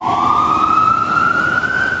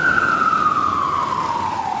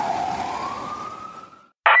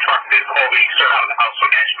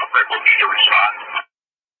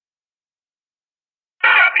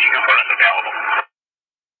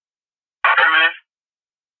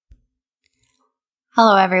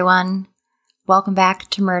Hello, everyone. Welcome back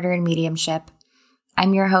to Murder and Mediumship.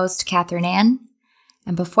 I'm your host, Catherine Ann,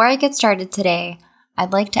 and before I get started today,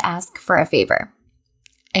 I'd like to ask for a favor.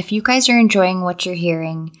 If you guys are enjoying what you're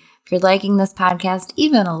hearing, if you're liking this podcast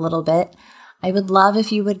even a little bit, I would love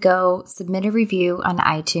if you would go submit a review on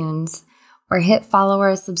iTunes or hit follow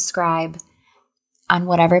or subscribe on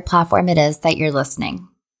whatever platform it is that you're listening.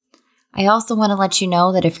 I also want to let you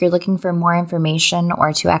know that if you're looking for more information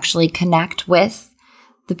or to actually connect with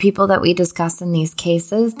the people that we discuss in these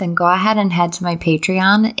cases, then go ahead and head to my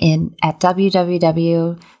Patreon at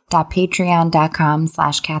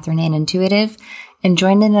www.patreon.com/CatherineAnnIntuitive and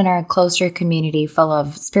join in our closer community full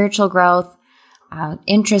of spiritual growth,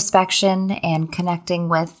 introspection, and connecting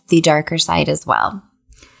with the darker side as well.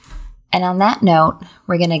 And on that note,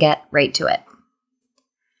 we're going to get right to it.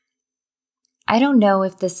 I don't know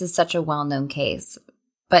if this is such a well-known case,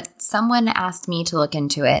 but someone asked me to look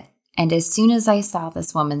into it. And as soon as I saw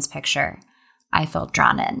this woman's picture, I felt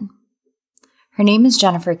drawn in. Her name is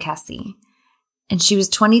Jennifer Kesse, and she was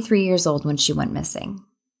 23 years old when she went missing.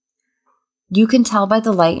 You can tell by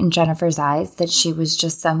the light in Jennifer's eyes that she was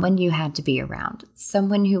just someone you had to be around,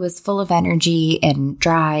 someone who was full of energy and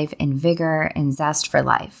drive and vigor and zest for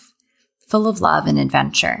life, full of love and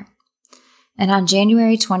adventure. And on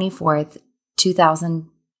January 24th,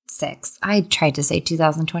 2006, I tried to say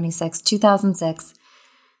 2006,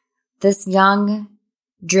 this young,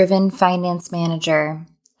 driven finance manager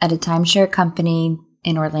at a timeshare company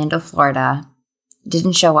in Orlando, Florida,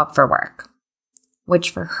 didn't show up for work, which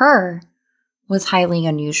for her was highly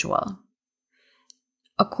unusual.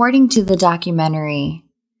 According to the documentary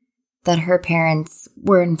that her parents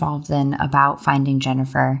were involved in about finding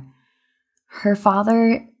Jennifer, her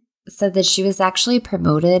father said that she was actually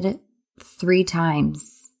promoted 3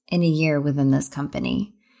 times in a year within this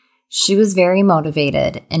company. She was very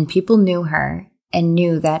motivated, and people knew her and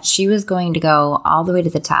knew that she was going to go all the way to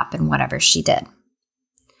the top in whatever she did.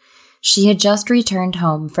 She had just returned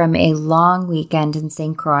home from a long weekend in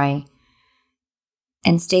St. Croix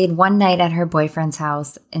and stayed one night at her boyfriend's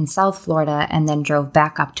house in South Florida and then drove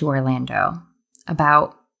back up to Orlando,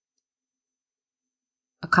 about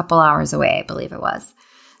a couple hours away, I believe it was.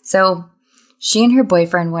 So she and her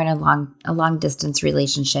boyfriend were in a long distance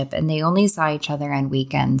relationship, and they only saw each other on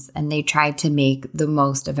weekends, and they tried to make the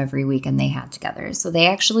most of every weekend they had together. So they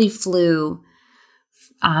actually flew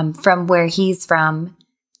from where he's from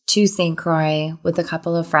to St. Croix with a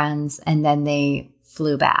couple of friends, and then they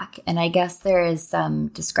flew back. And I guess there is some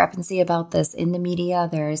discrepancy about this in the media.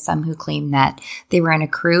 There are some who claim that they were on a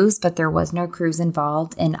cruise, but there was no cruise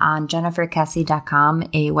involved. And on jenniferkesse.com,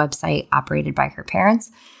 a website operated by her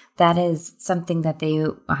parents, that is something that they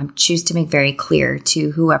choose to make very clear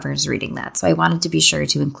to whoever's reading that. So I wanted to be sure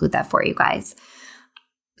to include that for you guys.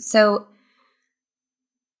 So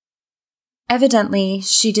evidently,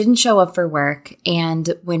 she didn't show up for work.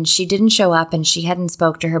 And when she didn't show up and she hadn't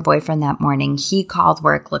spoke to her boyfriend that morning, he called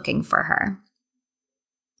work looking for her.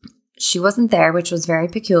 She wasn't there, which was very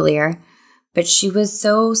peculiar. But she was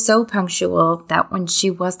so punctual that when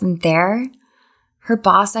she wasn't there, her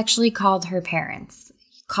boss actually called her parents.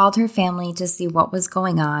 Called her family to see what was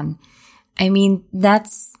going on. I mean, that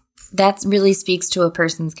really speaks to a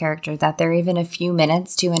person's character, that they're even a few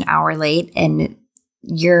minutes to an hour late and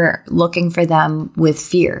you're looking for them with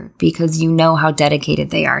fear because you know how dedicated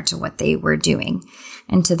they are to what they were doing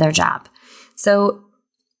and to their job. So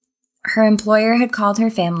her employer had called her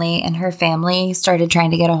family, and her family started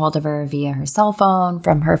trying to get a hold of her via her cell phone,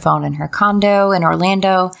 from her phone in her condo in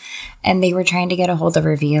Orlando, and they were trying to get a hold of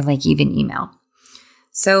her via even email.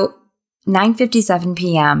 So 9:57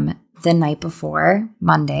 p.m. the night before,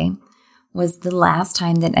 Monday, was the last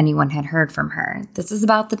time that anyone had heard from her. This is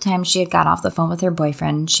about the time she had got off the phone with her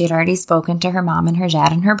boyfriend. She had already spoken to her mom and her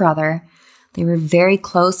dad and her brother. They were very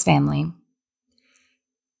close family.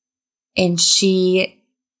 And she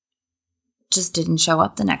just didn't show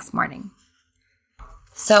up the next morning.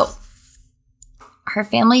 So her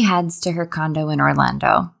family heads to her condo in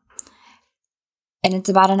Orlando. And it's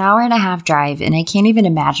about an hour and a half drive, and I can't even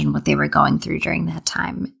imagine what they were going through during that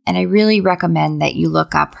time. And I really recommend that you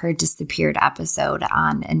look up her disappeared episode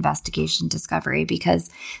on Investigation Discovery,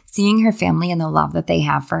 because seeing her family and the love that they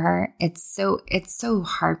have for her, it's so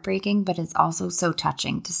heartbreaking, but it's also so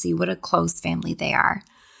touching to see what a close family they are.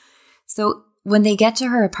 So when they get to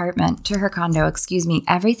her condo,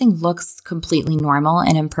 everything looks completely normal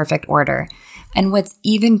and in perfect order. And what's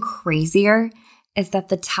even crazier is that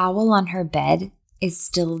the towel on her bed is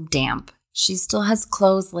still damp. She still has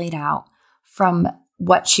clothes laid out from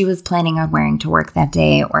what she was planning on wearing to work that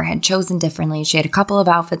day or had chosen differently. She had a couple of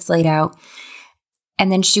outfits laid out,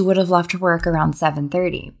 And then she would have left work around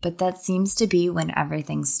 7:30. But that seems to be when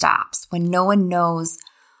everything stops, when no one knows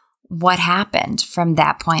what happened from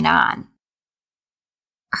that point on.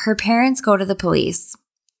 Her parents go to the police.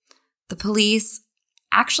 The police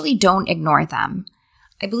actually don't ignore them.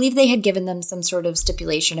 I believe they had given them some sort of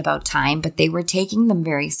stipulation about time, but they were taking them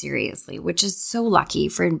very seriously, which is so lucky.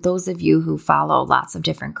 For those of you who follow lots of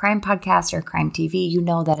different crime podcasts or crime TV, you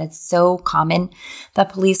know that it's so common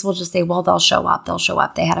that police will just say, well, they'll show up.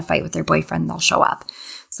 They had a fight with their boyfriend. They'll show up.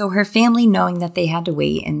 So her family, knowing that they had to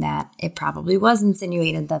wait and that it probably was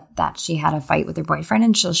insinuated that she had a fight with her boyfriend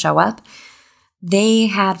and she'll show up, they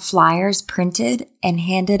had flyers printed and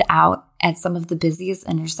handed out at some of the busiest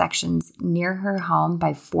intersections near her home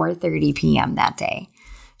by 4:30 p.m. that day.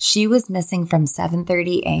 She was missing from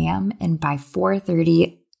 7:30 a.m. and by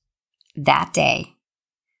 4:30 that day,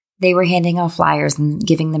 they were handing out flyers and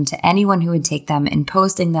giving them to anyone who would take them and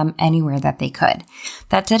posting them anywhere that they could.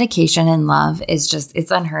 That dedication and love is just,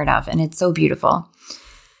 it's unheard of, and it's so beautiful.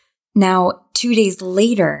 Now, 2 days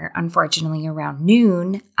later, unfortunately around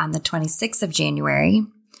noon on the 26th of January,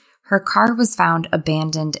 her car was found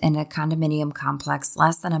abandoned in a condominium complex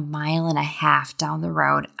less than 1.5 miles down the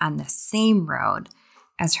road on the same road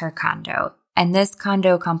as her condo. And this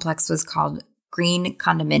condo complex was called Green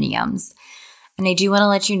Condominiums. And I do want to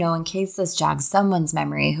let you know, in case this jogs someone's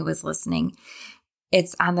memory who was listening,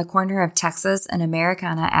 it's on the corner of Texas and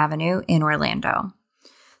Americana Avenue in Orlando.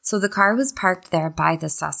 So the car was parked there by the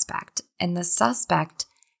suspect, and the suspect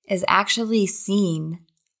is actually seen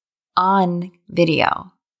on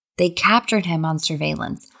video. They captured him on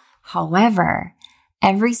surveillance. However,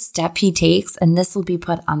 every step he takes, and this will be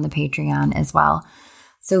put on the Patreon as well,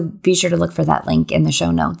 so be sure to look for that link in the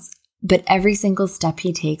show notes. But every single step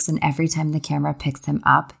he takes and every time the camera picks him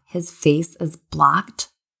up, his face is blocked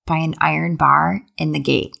by an iron bar in the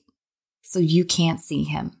gate. So you can't see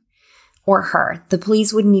him or her. The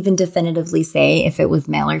police wouldn't even definitively say if it was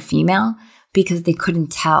male or female because they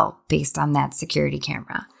couldn't tell based on that security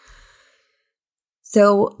camera.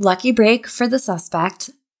 So lucky break for the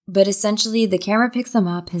suspect, but essentially the camera picks him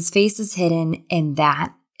up, his face is hidden, and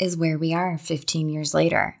that is where we are 15 years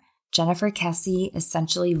later. Jennifer Kesse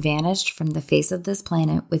essentially vanished from the face of this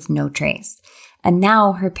planet with no trace. And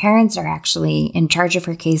now her parents are actually in charge of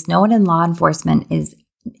her case. No one in law enforcement is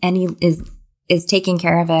taking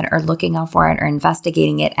care of it or looking out for it or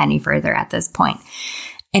investigating it any further at this point.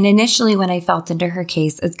 And initially when I felt into her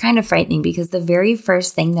case, it's kind of frightening because the very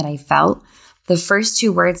first thing that I felt, the first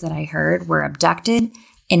 2 words that I heard were abducted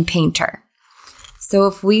and painter. So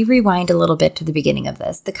if we rewind a little bit to the beginning of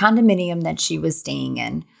this, the condominium that she was staying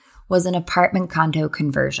in was an apartment condo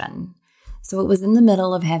conversion. So it was in the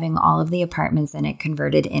middle of having all of the apartments in it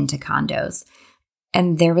converted into condos.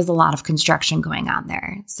 And there was a lot of construction going on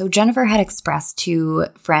there. So Jennifer had expressed to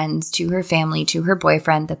friends, to her family, to her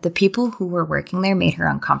boyfriend that the people who were working there made her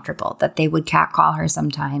uncomfortable, that they would catcall her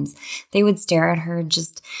sometimes. They would stare at her.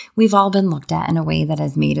 Just, we've all been looked at in a way that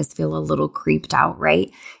has made us feel a little creeped out, right?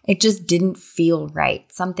 It just didn't feel right.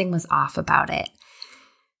 Something was off about it.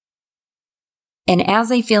 And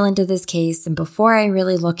as I feel into this case, and before I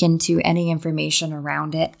really look into any information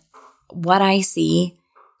around it, what I see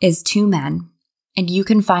is 2 men. And you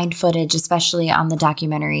can find footage, especially on the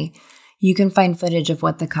documentary, you can find footage of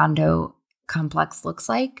what the condo complex looks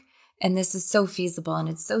like. And this is so feasible and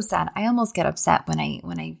it's so sad. I almost get upset when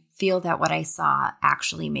I feel that what I saw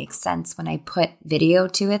actually makes sense when I put video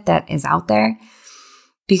to it that is out there,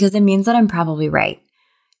 because it means that I'm probably right.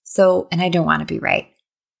 So, and I don't want to be right,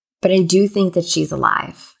 but I do think that she's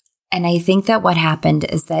alive. And I think that what happened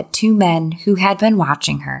is that 2 men who had been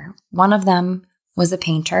watching her, one of them was a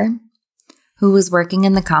painter who was working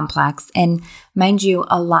in the complex. And mind you,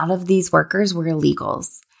 a lot of these workers were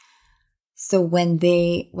illegals. So when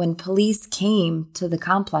police came to the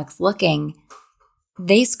complex looking,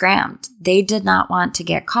 they scrammed. They did not want to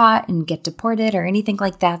get caught and get deported or anything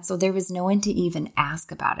like that. So there was no one to even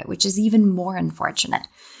ask about it, which is even more unfortunate.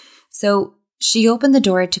 So she opened the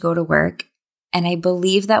door to go to work. And I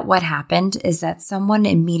believe that what happened is that someone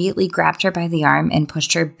immediately grabbed her by the arm and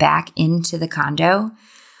pushed her back into the condo,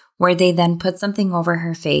 where they then put something over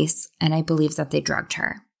her face, and I believe that they drugged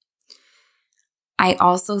her. I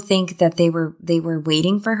also think that they were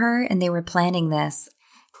waiting for her and they were planning this,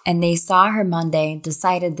 and they saw her Monday,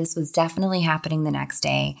 decided this was definitely happening the next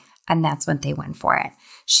day, and that's when they went for it.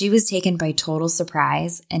 She was taken by total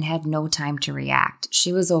surprise and had no time to react.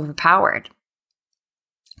 She was overpowered.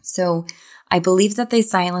 So I believe that they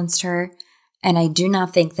silenced her, and I do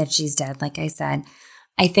not think that she's dead, like I said.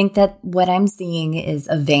 I think that what I'm seeing is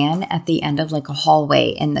a van at the end of like a hallway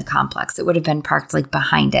in the complex. It would have been parked like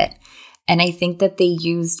behind it. And I think that they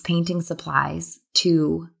used painting supplies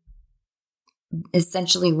to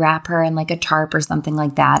essentially wrap her in like a tarp or something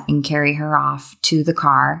like that and carry her off to the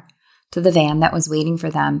car, to the van that was waiting for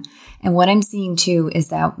them. And what I'm seeing too is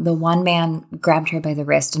that the one man grabbed her by the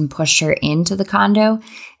wrist and pushed her into the condo,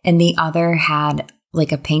 and the other had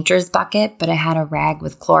like a painter's bucket, but it had a rag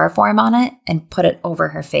with chloroform on it and put it over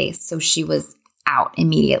her face. So she was out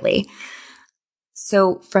immediately.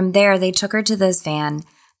 So from there, they took her to this van.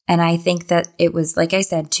 And I think that it was, like I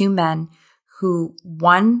said, two men who,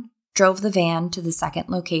 one drove the van to the second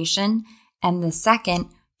location, and the second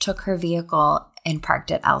took her vehicle and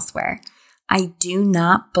parked it elsewhere. I do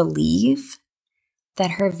not believe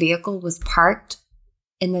that her vehicle was parked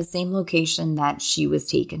in the same location that she was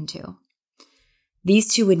taken to.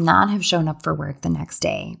 These two would not have shown up for work the next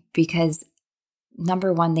day because,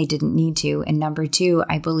 number one, they didn't need to, and number two,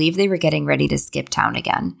 I believe they were getting ready to skip town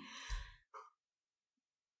again.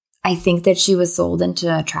 I think that she was sold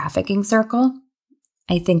into a trafficking circle.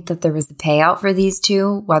 I think that there was a payout for these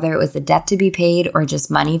two, whether it was a debt to be paid or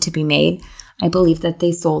just money to be made. I believe that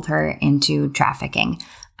they sold her into trafficking.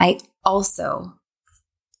 I also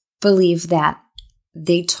believe that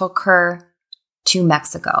they took her to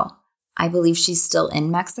Mexico. I believe she's still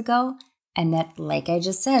in Mexico, and that, like I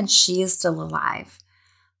just said, she is still alive.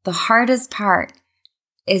 The hardest part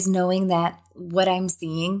is knowing that what I'm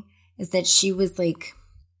seeing is that she was like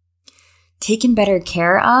taken better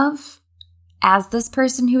care of as this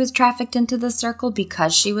person who was trafficked into the circle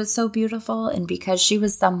because she was so beautiful and because she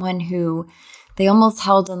was someone who they almost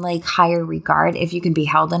held in like higher regard, if you can be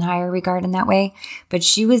held in higher regard in that way. But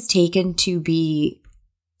she was taken to be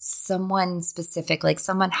someone specific, like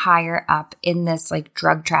someone higher up in this like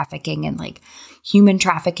drug trafficking and like human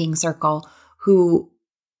trafficking circle who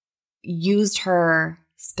used her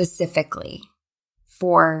specifically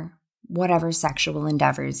for whatever sexual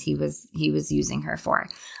endeavors he was using her for.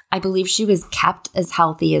 I believe she was kept as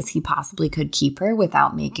healthy as he possibly could keep her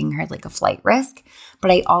without making her like a flight risk.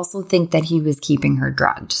 But I also think that he was keeping her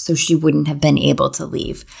drugged so she wouldn't have been able to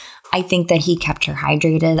leave. I think that he kept her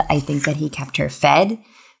hydrated. I think that he kept her fed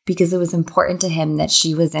because it was important to him that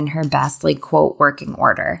she was in her best, like, quote, working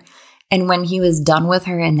order. And when he was done with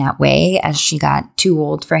her in that way, as she got too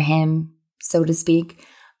old for him, so to speak,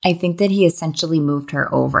 I think that he essentially moved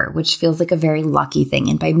her over, which feels like a very lucky thing.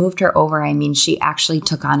 And by moved her over, I mean she actually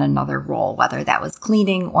took on another role, whether that was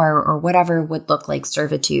cleaning or whatever would look like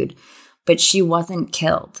servitude. But she wasn't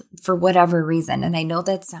killed for whatever reason. And I know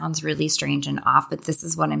that sounds really strange and off, but this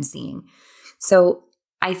is what I'm seeing. So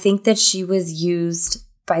I think that she was used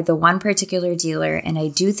by the one particular dealer, and I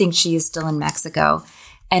do think she is still in Mexico.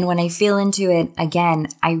 And when I feel into it, again,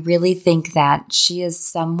 I really think that she is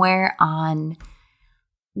somewhere on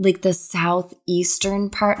like the southeastern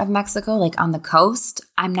part of Mexico, like on the coast.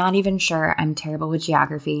 I'm not even sure. I'm terrible with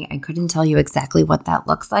geography. I couldn't tell you exactly what that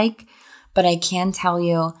looks like, but I can tell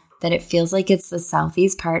you that it feels like it's the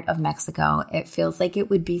southeast part of Mexico. It feels like it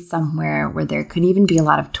would be somewhere where there could even be a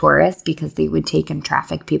lot of tourists because they would take and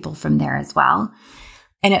traffic people from there as well.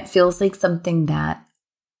 And it feels like something that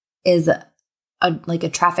is like a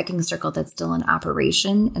trafficking circle that's still in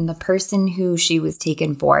operation, and the person who she was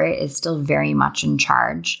taken for is still very much in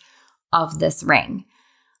charge of this ring.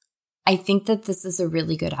 I think that this is a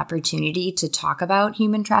really good opportunity to talk about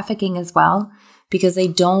human trafficking as well, because I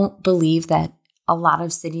don't believe that a lot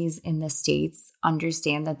of cities in the States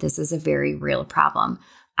understand that this is a very real problem.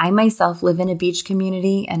 I myself live in a beach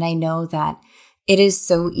community, and I know that it is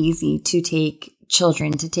so easy to take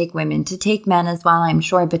children, to take women, to take men as well, I'm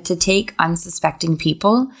sure, but to take unsuspecting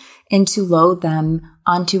people and to load them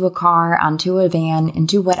onto a car, onto a van,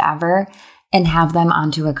 into whatever, and have them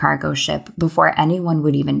onto a cargo ship before anyone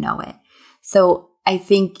would even know it. So I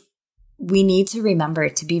think we need to remember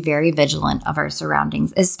to be very vigilant of our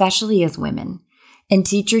surroundings, especially as women, and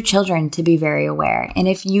teach your children to be very aware. And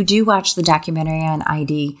if you do watch the documentary on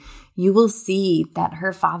ID, you will see that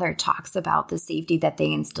her father talks about the safety that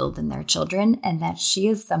they instilled in their children and that she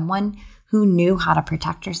is someone who knew how to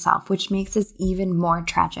protect herself, which makes this even more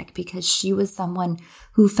tragic because she was someone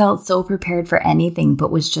who felt so prepared for anything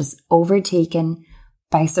but was just overtaken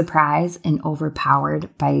by surprise and overpowered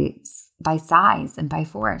by size and by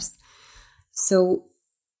force. So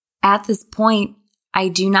at this point, I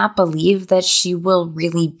do not believe that she will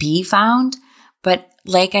really be found. But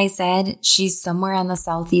like I said, she's somewhere on the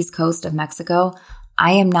southeast coast of Mexico.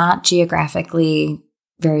 I am not geographically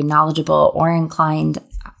very knowledgeable or inclined.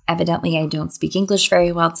 Evidently, I don't speak English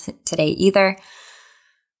very well today either.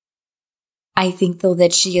 I think, though,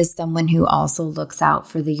 that she is someone who also looks out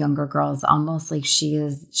for the younger girls, almost like she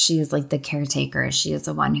is like the caretaker. She is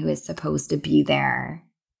the one who is supposed to be there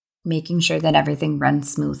making sure that everything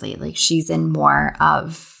runs smoothly. Like she's in more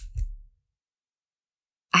of,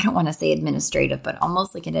 I don't want to say administrative, but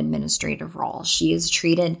almost like an administrative role. She is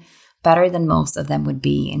treated better than most of them would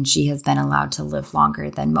be, and she has been allowed to live longer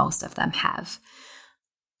than most of them have.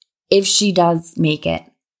 If she does make it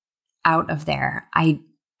out of there, I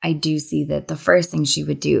do see that the first thing she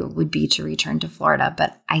would do would be to return to Florida.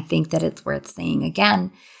 But I think that it's worth saying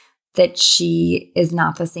again that she is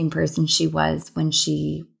not the same person she was when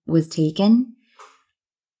she was taken.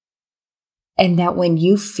 And that when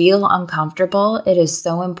you feel uncomfortable, it is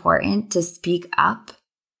so important to speak up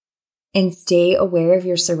and stay aware of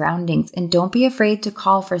your surroundings. And don't be afraid to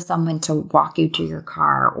call for someone to walk you to your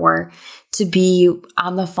car or to be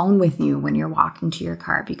on the phone with you when you're walking to your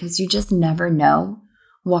car, because you just never know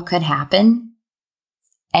what could happen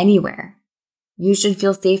anywhere. You should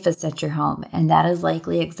feel safest at your home, and that is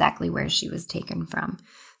likely exactly where she was taken from.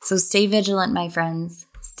 So stay vigilant, my friends.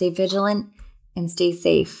 Stay vigilant and stay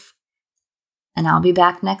safe. And I'll be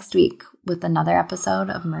back next week with another episode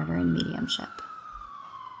of Murder and Mediumship.